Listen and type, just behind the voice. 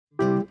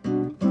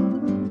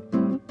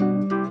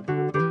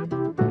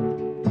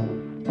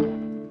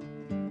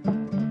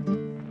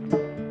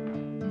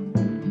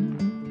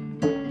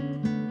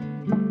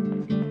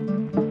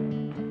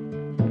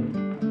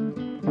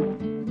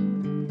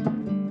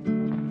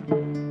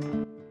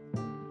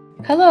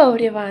Hello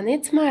everyone,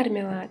 it's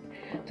Marmelad.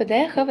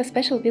 Today I have a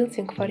special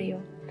building for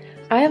you.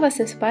 I was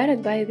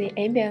inspired by the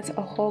ambience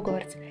of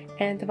Hogwarts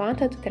and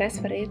wanted to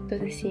transfer it to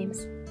The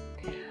Sims.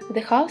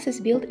 The house is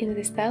built in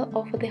the style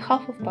of the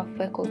HUFFLEPUFF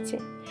faculty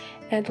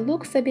and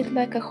looks a bit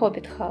like a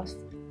hobbit house.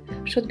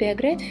 Should be a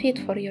great fit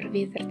for your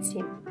wizard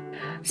sim.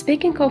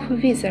 Speaking of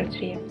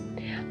wizardry,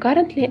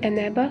 currently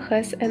Eneba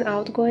has an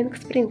outgoing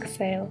spring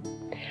sale,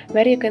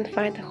 where you can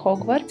find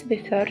Hogwarts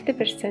with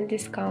 30%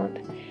 discount,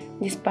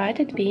 despite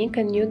it being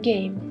a new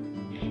game.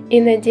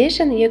 In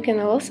addition, you can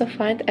also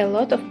find a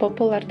lot of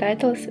popular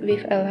titles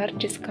with a large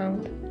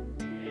discount.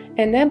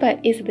 Eneba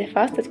is the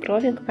fastest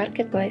growing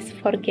marketplace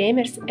for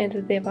gamers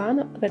and the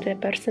one that I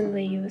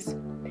personally use.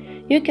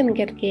 You can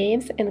get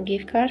games and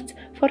gift cards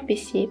for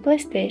PC,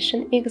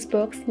 PlayStation,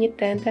 Xbox,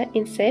 Nintendo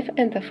in safe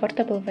and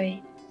affordable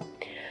way.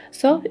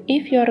 So,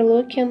 if you are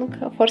looking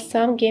for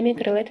some gaming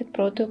related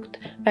product,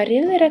 I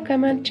really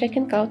recommend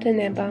checking out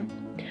Eneba.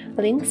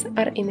 Links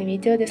are in the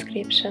video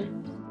description.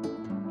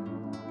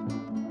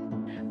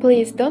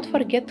 Please don't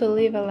forget to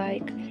leave a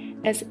like,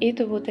 as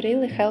it would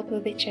really help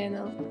the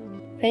channel.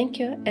 Thank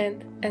you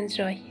and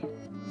enjoy!